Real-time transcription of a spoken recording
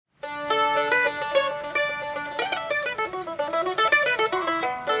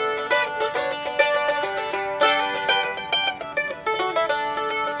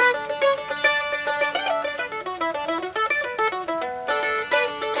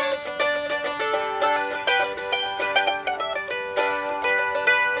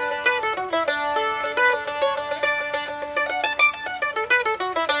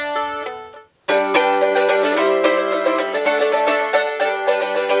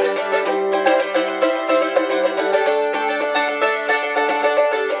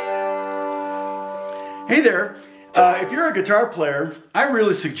a guitar player, I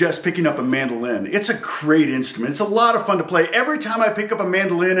really suggest picking up a mandolin. It's a great instrument. It's a lot of fun to play. Every time I pick up a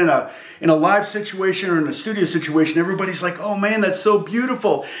mandolin in a live situation or in a studio situation, everybody's like, oh man, that's so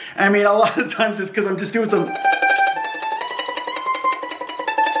beautiful. I mean, a lot of times it's because I'm just doing some...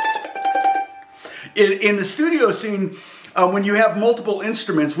 In the studio scene, when you have multiple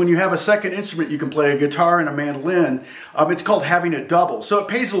instruments, when you have a second instrument, you can play a guitar and a mandolin. It's called having a double. So it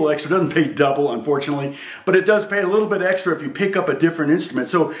pays a little extra. It doesn't pay double, unfortunately, but it does pay a little bit extra if you pick up a different instrument.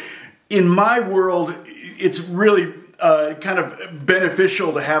 So in my world, it's really kind of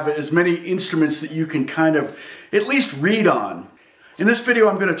beneficial to have as many instruments that you can kind of at least read on. In this video,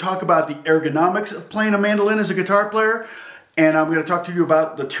 I'm going to talk about the ergonomics of playing a mandolin as a guitar player, and I'm going to talk to you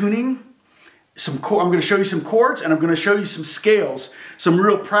about the tuning. I'm going to show you some chords, and I'm going to show you some scales, some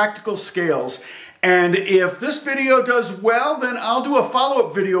real practical scales. And if this video does well, then I'll do a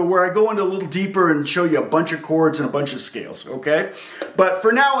follow-up video where I go into a little deeper and show you a bunch of chords and a bunch of scales, okay? But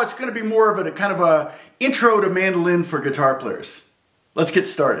for now, it's going to be more of a kind of a intro to mandolin for guitar players. Let's get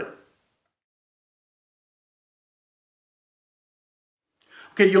started.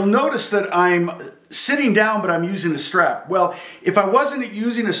 Okay, you'll notice that I'm sitting down, but I'm using a strap. Well, if I wasn't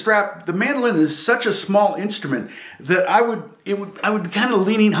using a strap, the mandolin is such a small instrument that I would be kind of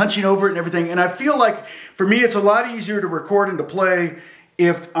leaning, hunching over it and everything. And I feel like, for me, it's a lot easier to record and to play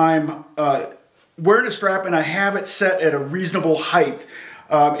if I'm wearing a strap and I have it set at a reasonable height.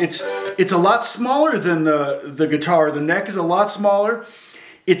 It's a lot smaller than the guitar. The neck is a lot smaller.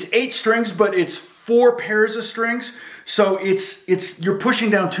 It's 8 strings, but it's 4 pairs of strings. So you're pushing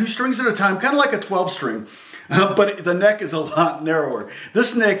down 2 strings at a time, kind of like a 12 string, but the neck is a lot narrower.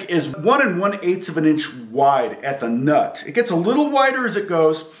 This neck is 1 1/8 of an inch wide at the nut. It gets a little wider as it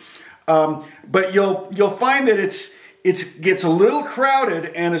goes, but you'll find that it gets a little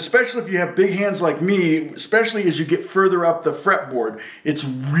crowded, and especially if you have big hands like me, especially as you get further up the fretboard, it's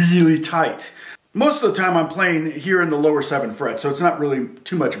really tight. Most of the time I'm playing here in the lower 7 frets, so it's not really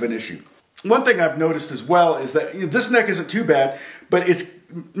too much of an issue. One thing I've noticed as well is that this neck isn't too bad, but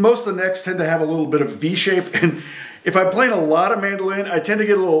most of the necks tend to have a little bit of V shape, and if I'm playing a lot of mandolin, I tend to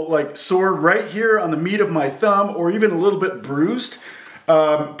get a little like sore right here on the meat of my thumb, or even a little bit bruised,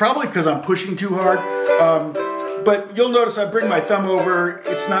 probably because I'm pushing too hard. But you'll notice I bring my thumb over.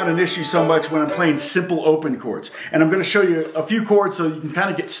 It's not an issue so much when I'm playing simple open chords. And I'm going to show you a few chords so you can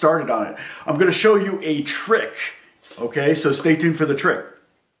kind of get started on it. I'm going to show you a trick, okay? So stay tuned for the trick.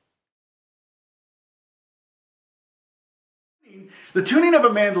 The tuning of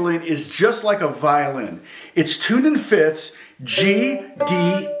a mandolin is just like a violin. It's tuned in fifths, G,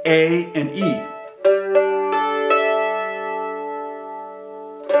 D, A, and E.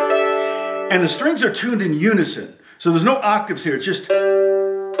 And the strings are tuned in unison. So there's no octaves here. It's just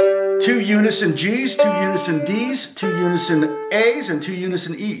 2 unison Gs, 2 unison Ds, 2 unison As, and 2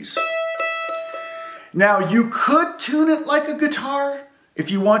 unison Es. Now you could tune it like a guitar.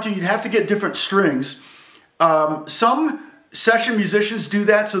 If you want to, you'd have to get different strings. Some session musicians do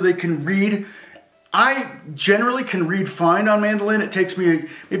that so they can read. I generally can read fine on mandolin. It takes me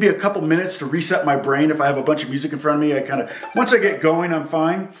maybe a couple minutes to reset my brain. If I have a bunch of music in front of me, once I get going, I'm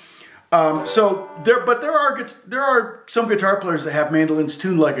fine. But there are some guitar players that have mandolins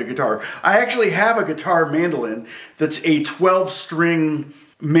tuned like a guitar. I actually have a guitar mandolin that's a 12-string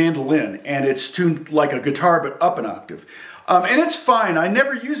mandolin, and it's tuned like a guitar but up an octave. And it's fine. I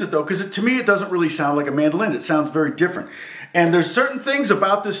never use it though, because to me it doesn't really sound like a mandolin. It sounds very different. And there's certain things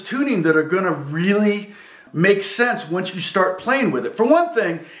about this tuning that are going to really make sense once you start playing with it. For one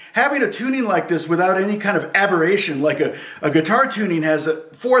thing, having a tuning like this without any kind of aberration, like a guitar tuning has a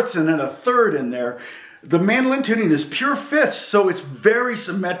fourths and then a third in there, the mandolin tuning is pure fifths, so it's very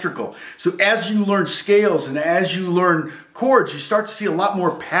symmetrical. So as you learn scales and as you learn chords, you start to see a lot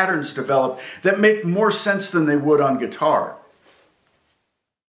more patterns develop that make more sense than they would on guitar.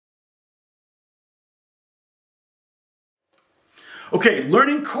 Okay,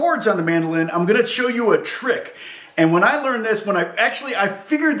 learning chords on the mandolin, I'm going to show you a trick. And when I learned this, I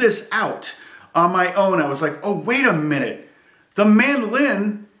figured this out on my own. I was like, oh, wait a minute. The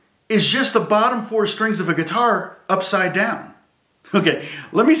mandolin is just the bottom 4 strings of a guitar upside down. Okay,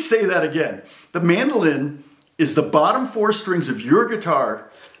 let me say that again. The mandolin is the bottom 4 strings of your guitar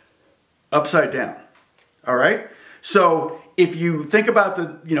upside down. All right? So if you think about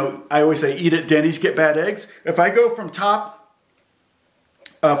I always say eat at Denny's, get bad eggs. If I go from the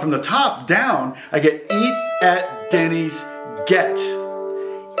top down, I get eat at Denny's, get.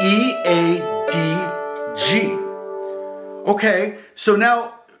 E-A-D-G. Okay, so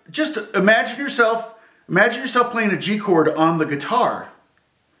now just imagine yourself playing a G chord on the guitar.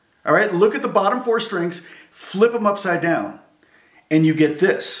 All right, look at the bottom 4 strings, flip them upside down, and you get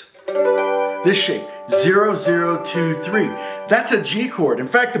this. This shape, 0, 0, 2, 3. That's a G chord. In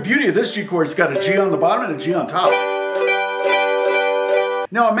fact, the beauty of this G chord is it's got a G on the bottom and a G on top.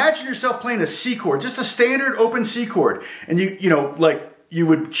 Now imagine yourself playing a C chord, just a standard open C chord. And you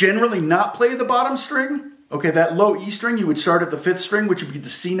would generally not play the bottom string. Okay, that low E string, you would start at the 5th string, which would be the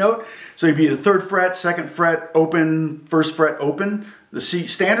C note. So you'd be the 3rd fret, 2nd fret, open, 1st fret, open. The C,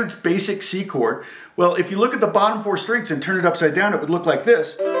 standard basic C chord. Well, if you look at the bottom 4 strings and turn it upside down, it would look like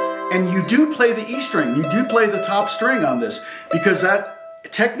this. And you do play the E string. You do play the top string on this, because that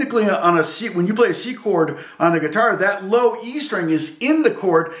technically on a C, when you play a C chord on the guitar, that low E string is in the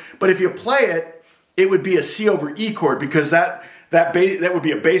chord, but if you play it, it would be a C over E chord, because that would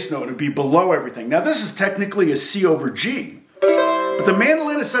be a bass note. It would be below everything. Now this is technically a C over G, but the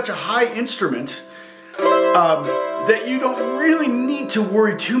mandolin is such a high instrument that you don't really need to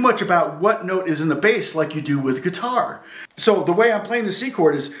worry too much about what note is in the bass like you do with guitar. So the way I'm playing the C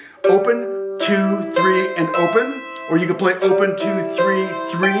chord is open, 2, 3, and open. Or you could play open, 2, 3,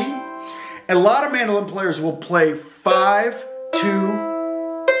 3. And a lot of mandolin players will play 5,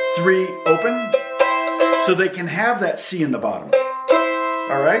 2, 3, open, so they can have that C in the bottom.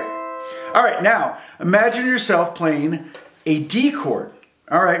 All right? All right, now imagine yourself playing a D chord.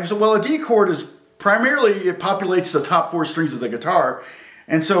 All right, so well, a D chord is primarily, it populates the top 4 strings of the guitar.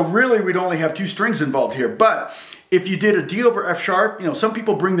 And so really we'd only have 2 strings involved here. But if you did a D over F sharp, some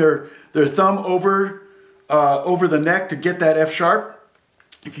people bring their thumb over the neck to get that F sharp.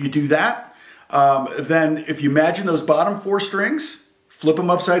 If you do that, then if you imagine those bottom 4 strings, flip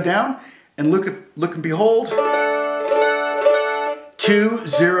them upside down, and look and behold, 2,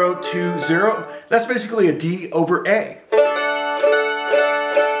 0, 2, 0. That's basically a D over A.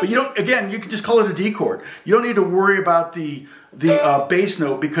 But again, you can just call it a D chord. You don't need to worry about the bass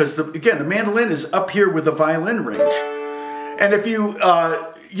note, because again, the mandolin is up here with the violin range. And if you've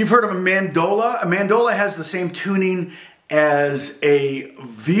heard of a mandola has the same tuning as a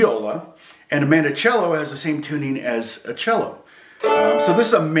viola, and a mandocello has the same tuning as a cello. So this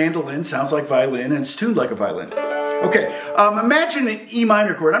is a mandolin, sounds like violin, and it's tuned like a violin. Okay, imagine an E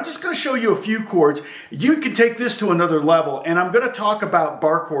minor chord. I'm just going to show you a few chords. You can take this to another level, and I'm going to talk about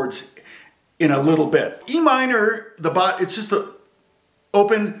bar chords in a little bit. E minor, it's just a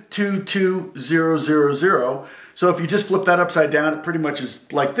open 2, 2, 0, 0, 0. So if you just flip that upside down, it pretty much is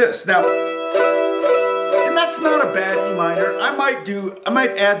like this. Now, and that's not a bad E minor. I might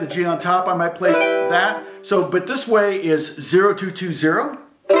add the G on top. I might play that. So, but this way is 0, 2, 2, 0.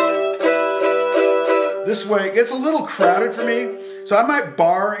 This way, it's a little crowded for me. So I might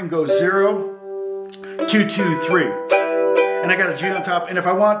bar and go 0, 2, 2, 3. And I got a G on top. And if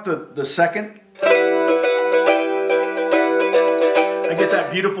I want the second, I get that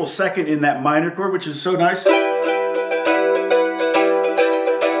beautiful second in that minor chord, which is so nice.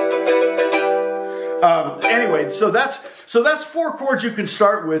 Anyway, so that's 4 chords you can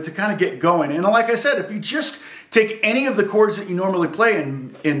start with to kind of get going. And like I said, if you just take any of the chords that you normally play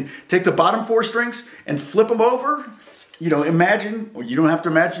and take the bottom 4 strings and flip them over, imagine, or you don't have to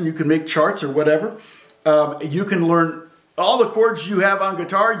imagine, you can make charts or whatever. You can learn all the chords you have on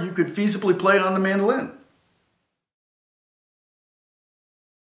guitar, you could feasibly play on the mandolin.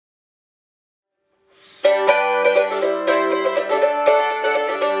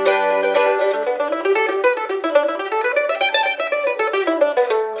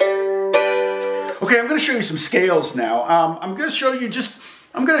 Okay, I'm going to show you some scales now. I'm going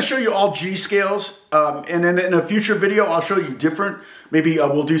to show you all G scales, and then in a future video I'll show you different. Maybe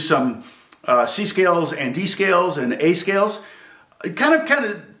we'll do some C scales and D scales and A scales, kind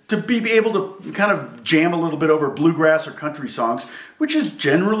of to be able to kind of jam a little bit over bluegrass or country songs, which is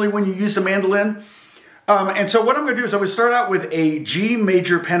generally when you use the mandolin. And so what I'm going to do is I'm going to start out with a G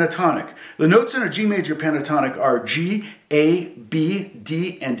major pentatonic. The notes in a G major pentatonic are G, A, B,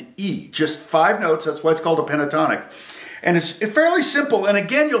 D, and E. Just 5 notes, that's why it's called a pentatonic. And it's fairly simple, and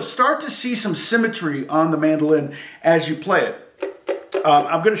again, you'll start to see some symmetry on the mandolin as you play it.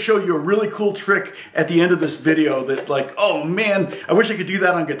 I'm going to show you a really cool trick at the end of this video that, like, oh man, I wish I could do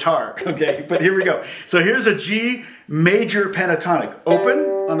that on guitar. Okay, but here we go. So here's a G major pentatonic. Open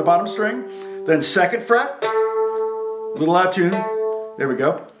on the bottom string, then 2nd fret, a little out of tune, there we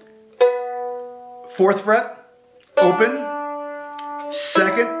go. 4th fret, open,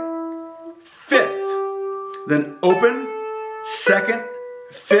 2nd, 5th, then open, 2nd,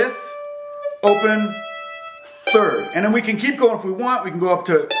 5th, open, 3rd. And then we can keep going if we want. We can go up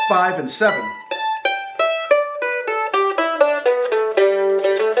to 5 and 7.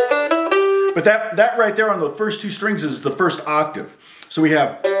 But that right there on the first 2 strings is the first octave. So we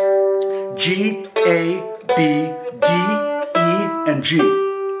have G, A, B, D, E, and G.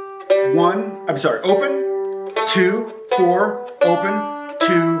 Open, 2, 4, open,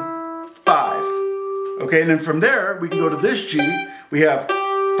 2, 5. Okay, and then from there, we can go to this G. We have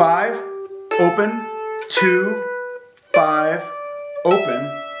 5, open, 2, 5,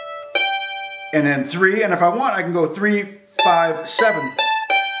 open, and then 3. And if I want, I can go 3, 5, 7.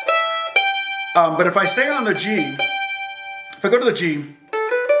 But if I stay on the G, if I go to the G,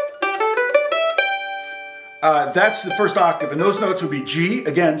 that's the first octave, and those notes would be G,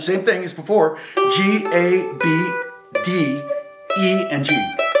 again, same thing as before, G, A, B, D, E, and G.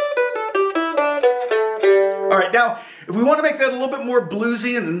 All right, now, if we want to make that a little bit more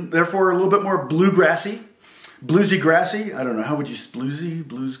bluesy and therefore a little bit more bluesy-grassy, I don't know, how would you,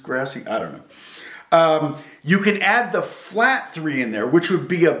 blues-grassy, I don't know. You can add the flat 3 in there, which would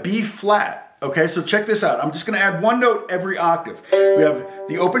be a B flat. Okay, so check this out. I'm just going to add one note every octave. We have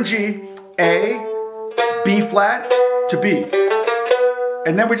the open G, A, B flat to B.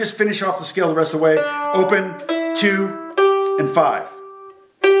 And then we just finish off the scale the rest of the way. Open, 2, and 5.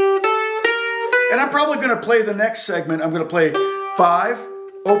 And I'm probably going to play the next segment. I'm going to play 5,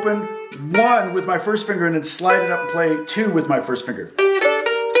 open, 1 with my first finger, and then slide it up and play 2 with my first finger. You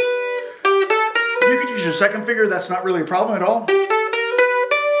could use your second finger. That's not really a problem at all.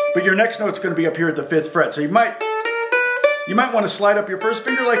 But your next note's going to be up here at the 5th fret. So you might want to slide up your first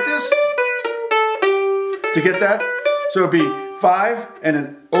finger like this to get that. So it'd be 5 and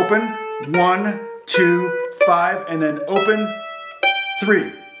then open, 1, 2, 5, and then open,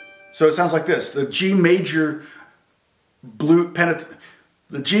 3. So it sounds like this: the G major blues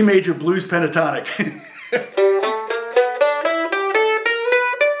pentatonic.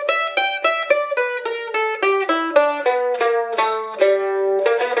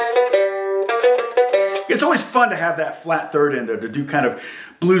 It's always fun to have that flat third in there to do kind of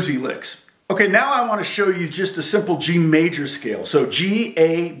bluesy licks. Okay, now I want to show you just a simple G major scale. So G,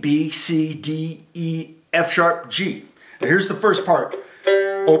 A, B, C, D, E, F sharp, G. Now here's the first part.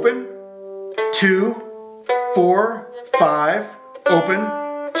 Open, 2, 4, 5, open,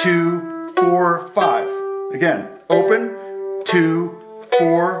 2, 4, 5. Again, open, 2,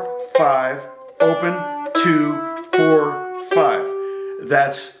 4, 5, open, 2, 4, 5.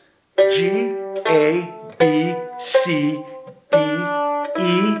 That's G, A, B, C, D,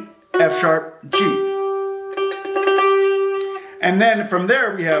 E, F sharp, G. And then from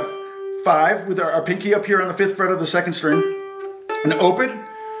there we have 5 with our pinky up here on the 5th fret of the 2nd string. And open,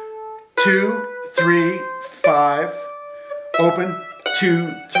 2, 3, 5, open,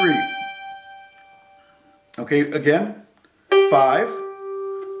 2, 3. Okay, again, 5,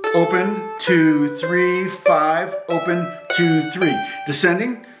 open, 2, 3, 5, open, 2, 3.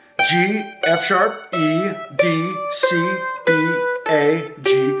 Descending, G, F sharp, E, D, C, B, A,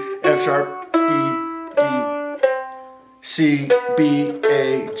 G, F sharp, E, D, C, B,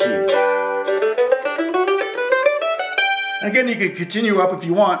 A, G. And again, you can continue up if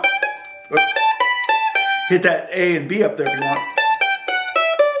you want. Oops. Hit that A and B up there if you want.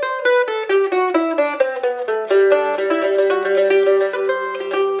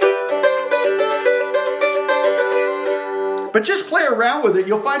 But just play around with it.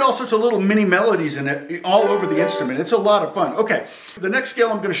 You'll find all sorts of little mini melodies in it all over the instrument. It's a lot of fun. Okay, the next scale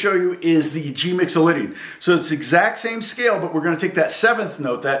I'm going to show you is the G mixolydian. So it's the exact same scale, but we're going to take that 7th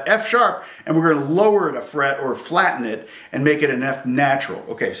note, that F sharp, and we're going to lower it a fret or flatten it and make it an F natural.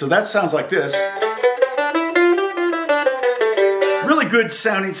 Okay, so that sounds like this. Really good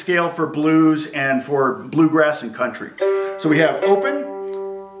sounding scale for blues and for bluegrass and country. So we have open.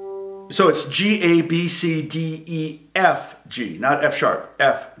 So it's G, A, B, C, D, E, F, G, not F sharp,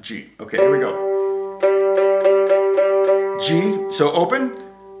 F, G. Okay, here we go. G, so open,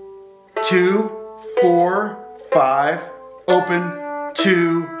 2, 4, 5, open,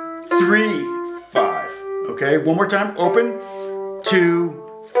 2, 3, 5. Okay, one more time, open,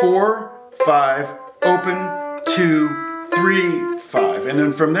 2, 4, 5, open, 2, 3, 5. And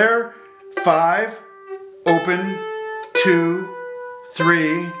then from there, 5, open, 2,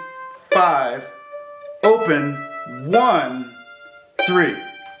 3, 5, open, 1, 3.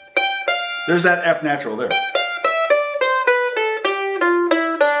 There's that F natural there.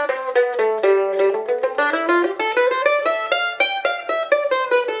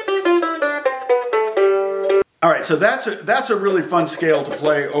 All right, so that's a really fun scale to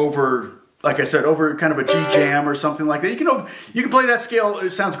play over, like I said, over kind of a G jam or something like that. You can play that scale.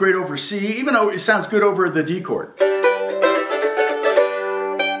 It sounds great over C, even though it sounds good over the D chord.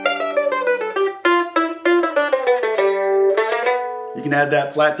 You can add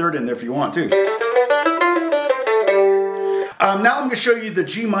that flat third in there if you want to. Now I'm going to show you the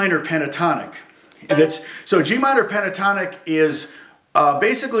G minor pentatonic. And so G minor pentatonic is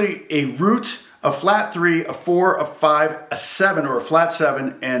basically a root, a flat 3, a 4, a 5, a 7 or a flat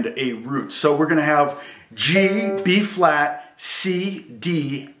 7, and a root. So we're going to have G, B flat, C,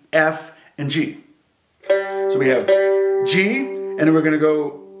 D, F, and G. So we have G, and then we're going to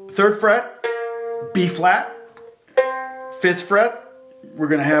go 3rd fret, B flat, 5th fret, we're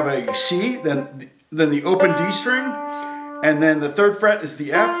going to have a C, then the open D string, and then the 3rd fret is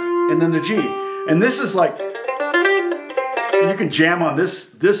the F, and then the G. And this is like, you can jam on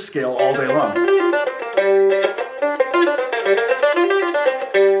this scale all day long.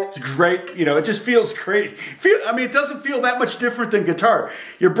 It's great, you know, it just feels great. I mean, it doesn't feel that much different than guitar.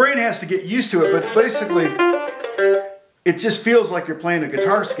 Your brain has to get used to it, but basically, it just feels like you're playing a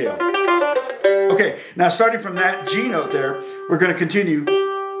guitar scale. Okay, now starting from that G note there, we're going to continue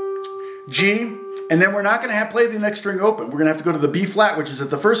G, and then we're not going to play the next string open. We're going to have to go to the B flat, which is at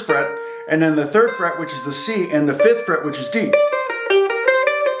the 1st fret, and then the 3rd fret, which is the C, and the 5th fret, which is D.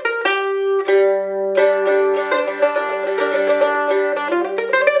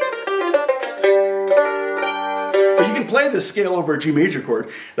 But you can play this scale over a G major chord.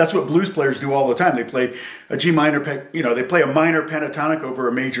 That's what blues players do all the time. They play a G minor, they play a minor pentatonic over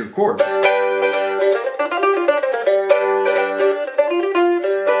a major chord.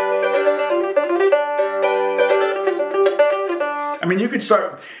 I mean, you could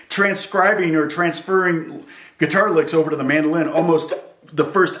start transcribing or transferring guitar licks over to the mandolin almost the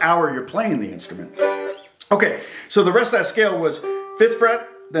first hour you're playing the instrument. Okay, so the rest of that scale was 5th fret,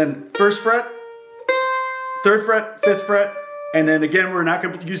 then 1st fret, 3rd fret, 5th fret, and then again, we're not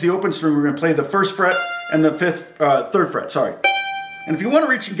going to use the open string. We're going to play the 1st fret and the 3rd fret, sorry. And if you want to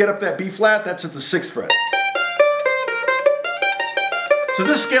reach and get up that B flat, that's at the 6th fret. So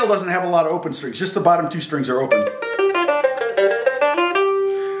this scale doesn't have a lot of open strings, just the bottom 2 strings are open.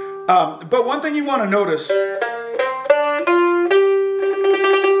 But one thing you want to notice,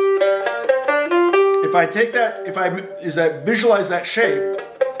 if I take that, visualize that shape,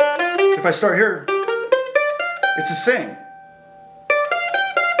 if I start here, it's the same.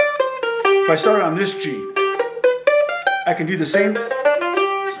 If I start on this G, I can do the same.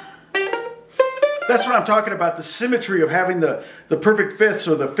 That's what I'm talking about, the symmetry of having the perfect fifths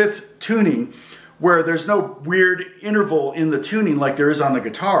or the 5th tuning, where there's no weird interval in the tuning like there is on the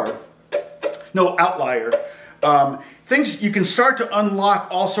guitar. No outlier. Things, you can start to unlock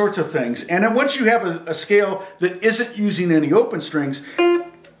all sorts of things. And then once you have a scale that isn't using any open strings,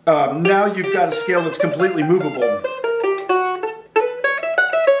 now you've got a scale that's completely movable.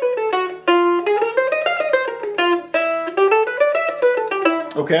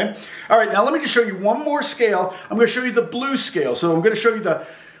 Okay? All right, now let me just show you one more scale. I'm going to show you the blues scale. So I'm going to show you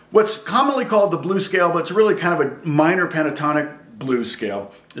what's commonly called the blues scale, but it's really kind of a minor pentatonic blues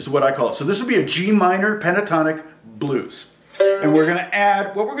scale, is what I call it. So this would be a G minor pentatonic blues. And we're going to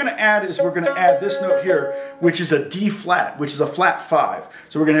add, what we're going to add is we're going to add this note here, which is a D flat, which is a flat 5.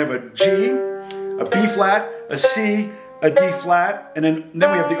 So we're going to have a G, a B flat, a C, a D flat, and then we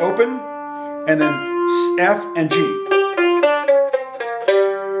have the open, and then F and G.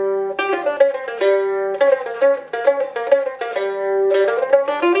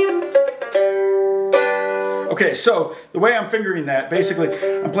 Okay, so the way I'm fingering that, basically,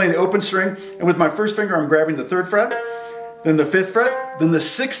 I'm playing the open string, and with my first finger, I'm grabbing the 3rd fret, then the 5th fret, then the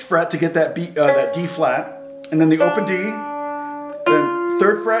 6th fret to get that that D flat, and then the open D, then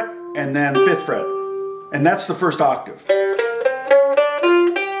 3rd fret, and then 5th fret. And that's the first octave.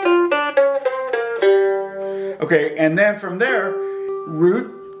 Okay, and then from there,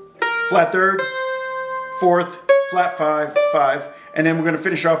 root, flat 3rd, 4th, flat 5, 5, and then we're going to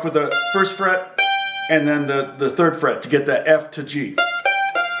finish off with the 1st fret, and then the 3rd fret to get that F to G.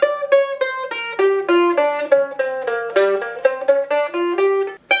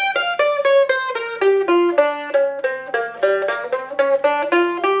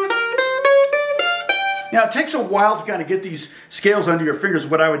 Now it takes a while to kind of get these scales under your fingers.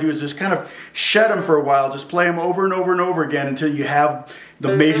 What I would do is just kind of shed them for a while, just play them over and over and over again until you have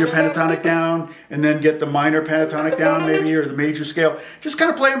the major pentatonic down, and then get the minor pentatonic down maybe, or the major scale. Just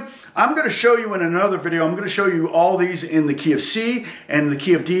kind of play them. I'm going to show you in another video, I'm going to show you all these in the key of C, and the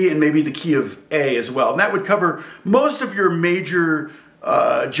key of D, and maybe the key of A as well. And that would cover most of your major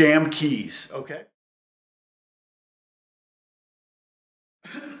jam keys, okay?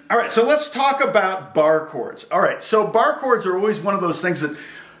 All right, so let's talk about bar chords. All right, so bar chords are always one of those things that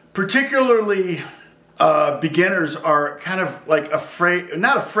particularly beginners are kind of like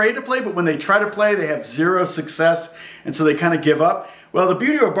not afraid to play, but when they try to play, they have zero success, and so they kind of give up. Well, the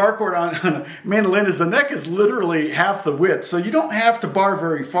beauty of a bar chord on a mandolin is the neck is literally half the width, so you don't have to bar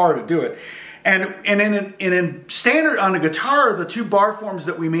very far to do it. And in standard on a guitar, the two bar forms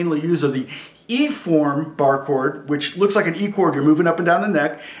that we mainly use are the E form bar chord, which looks like an E chord, you're moving up and down the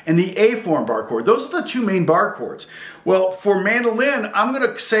neck, and the A form bar chord. Those are the two main bar chords. Well, for mandolin, I'm going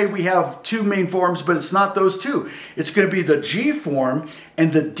to say we have two main forms, but it's not those two. It's going to be the G form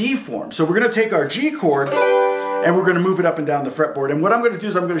and the D form. So we're going to take our G chord and we're going to move it up and down the fretboard. And what I'm going to do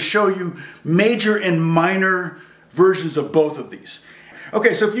is I'm going to show you major and minor versions of both of these.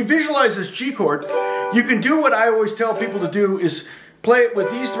 Okay, so if you visualize this G chord, you can do what I always tell people to do is play it with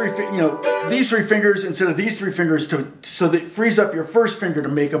these three fingers instead of these three fingers so that it frees up your first finger to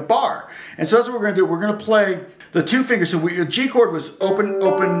make a bar. And so that's what we're going to do. We're going to play the two fingers. So your G chord was open,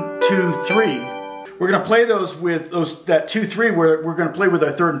 open, 2, 3. We're going to play those with that 2, 3 where we're going to play with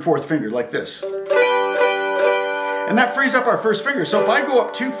our third and fourth finger like this. And that frees up our first finger. So if I go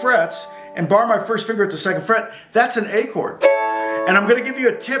up 2 frets and bar my first finger at the second fret, that's an A chord. And I'm going to give you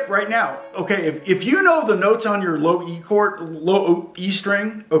a tip right now. Okay, if you know the notes on your low E chord, low E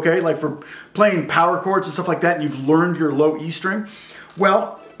string, okay, like for playing power chords and stuff like that, and you've learned your low E string,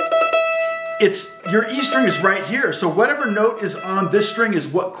 well, your E string is right here. So whatever note is on this string is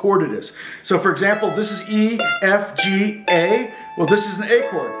what chord it is. So for example, this is E, F, G, A. Well, this is an A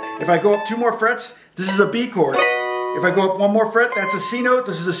chord. If I go up 2 more frets, this is a B chord. If I go up 1 more fret, that's a C note.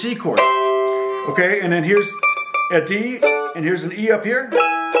 This is a C chord. Okay, and then here's a D, and here's an E up here.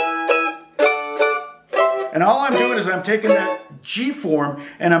 And all I'm doing is I'm taking that G form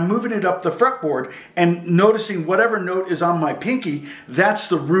and I'm moving it up the fretboard and noticing whatever note is on my pinky, that's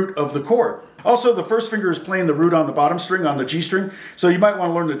the root of the chord. Also, the first finger is playing the root on the bottom string, on the G string. So you might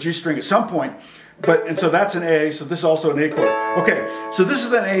want to learn the G string at some point. And so that's an A, so this is also an A chord. Okay, so this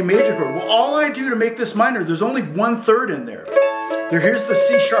is an A major chord. Well, all I do to make this minor, there's only 1/3 in there. Here's the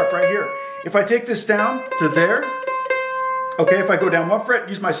C sharp right here. If I take this down to there, okay, if I go down 1 fret,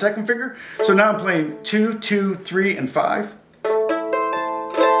 use my second finger, so now I'm playing 2, 2, 3, and 5.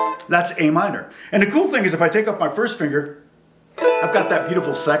 That's A minor. And the cool thing is if I take off my first finger, I've got that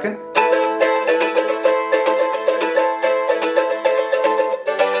beautiful second.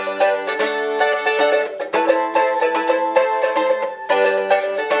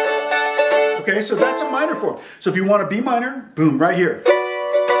 Okay, so that's a minor form. So if you want a B minor, boom, right here.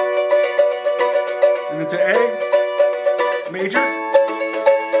 And then to A, major,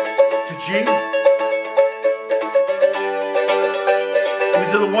 to G, and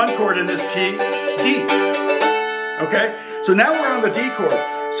into the 1 chord in this key, D. Okay, so now we're on the D chord.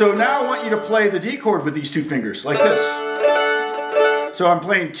 So now I want you to play the D chord with these 2 fingers, like this. So I'm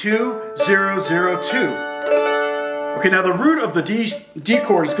playing 2, 0, 0, 2. Okay, now the root of the D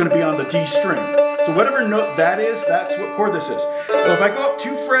chord is going to be on the D string. So whatever note that is, that's what chord this is. So if I go up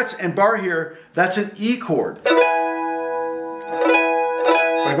 2 frets and bar here, that's an E chord. If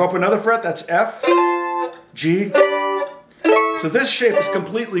I go up another fret, that's F, G. So this shape is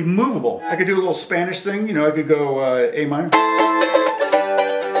completely movable. I could do a little Spanish thing, you know, I could go A minor.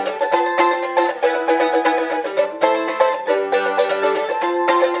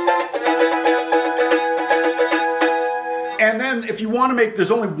 And then if you want to make,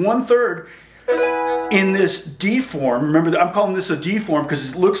 there's only 1/3 in this D form. Remember, I'm calling this a D form because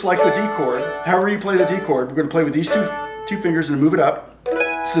it looks like the D chord. However you play the D chord, we're going to play with these two fingers and move it up.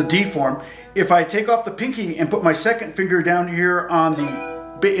 It's the D form. If I take off the pinky and put my second finger down here on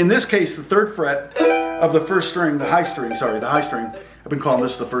the, in this case, the 3rd fret of the first string, the high string, sorry, the high string. I've been calling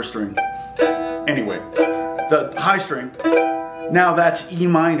this the first string. Anyway, the high string. Now that's E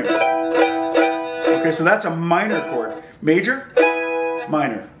minor. Okay, so that's a minor chord. Major,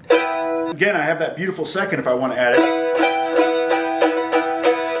 minor. Again, I have that beautiful second if I want to add it.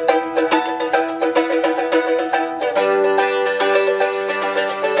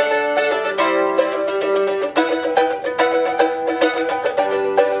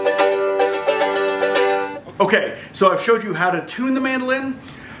 Okay, so I've showed you how to tune the mandolin.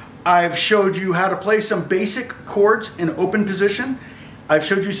 I've showed you how to play some basic chords in open position. I've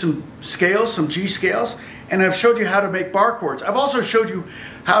showed you some scales, some G scales, and I've showed you how to make bar chords. I've also showed you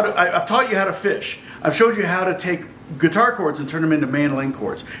how to, I've taught you how to fish. I've showed you how to take guitar chords and turn them into mandolin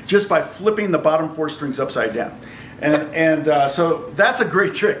chords just by flipping the bottom 4 strings upside down. So that's a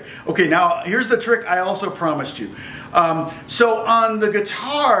great trick. Okay, now here's the trick I also promised you. So on the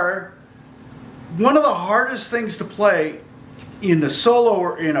guitar, one of the hardest things to play in the solo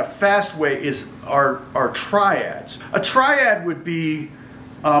or in a fast way is our triads. A triad would be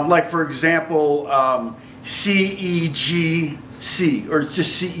like, for example, C, E, G, C, or it's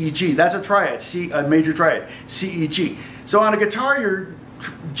just C, E, G. That's a triad, a major triad, C, E, G. So on a guitar, you're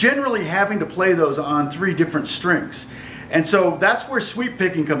generally having to play those on 3 different strings. And so that's where sweep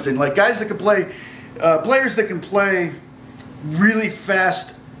picking comes in. Like guys that can play, players that can play really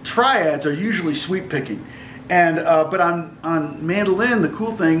fast triads are usually sweep picking. And but on mandolin, the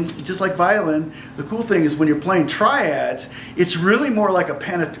cool thing, just like violin, the cool thing is when you're playing triads, it's really more like a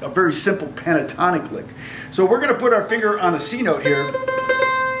very simple pentatonic lick. So we're going to put our finger on a C note here.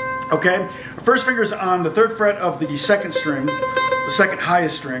 Okay, our first finger is on the 3rd fret of the 2nd string, the 2nd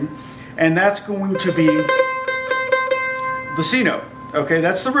highest string, and that's going to be the C note. Okay,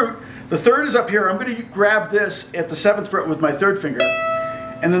 that's the root. The 3rd is up here. I'm going to grab this at the 7th fret with my 3rd finger,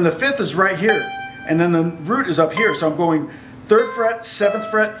 and then the 5th is right here. And then the root is up here, so I'm going 3rd fret, 7th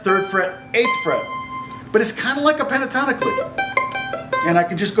fret, 3rd fret, 8th fret. But it's kind of like a pentatonic lick. And I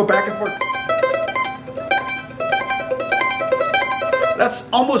can just go back and forth. That's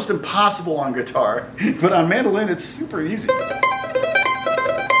almost impossible on guitar, but on mandolin it's super easy.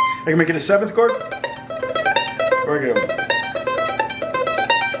 I can make it a 7th chord, or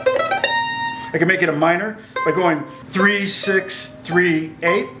I can make it a minor by going 3, 6, 3,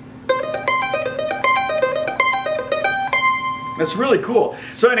 8. That's really cool.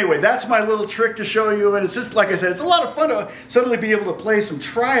 So anyway, that's my little trick to show you, and it's just, like I said, it's a lot of fun to suddenly be able to play some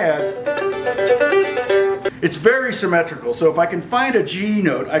triads. It's very symmetrical, so if I can find a G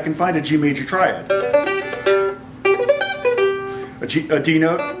note, I can find a G major triad. A D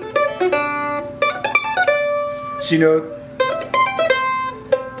note, C note.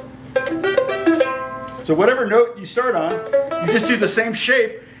 So whatever note you start on, you just do the same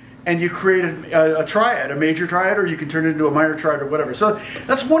shape, and you create a triad, a major triad, or you can turn it into a minor triad or whatever. So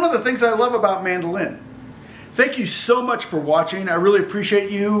that's one of the things I love about mandolin. Thank you so much for watching. I really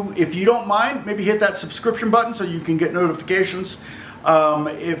appreciate you. If you don't mind, maybe hit that subscription button so you can get notifications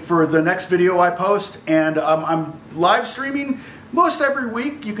for the next video I post. And I'm live streaming most every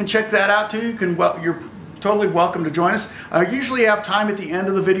week. You can check that out too. You're totally welcome to join us. I usually have time at the end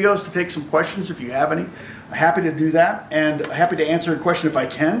of the videos to take some questions if you have any. I'm happy to do that, and happy to answer a question if I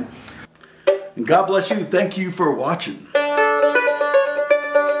can. And God bless you. Thank you for watching.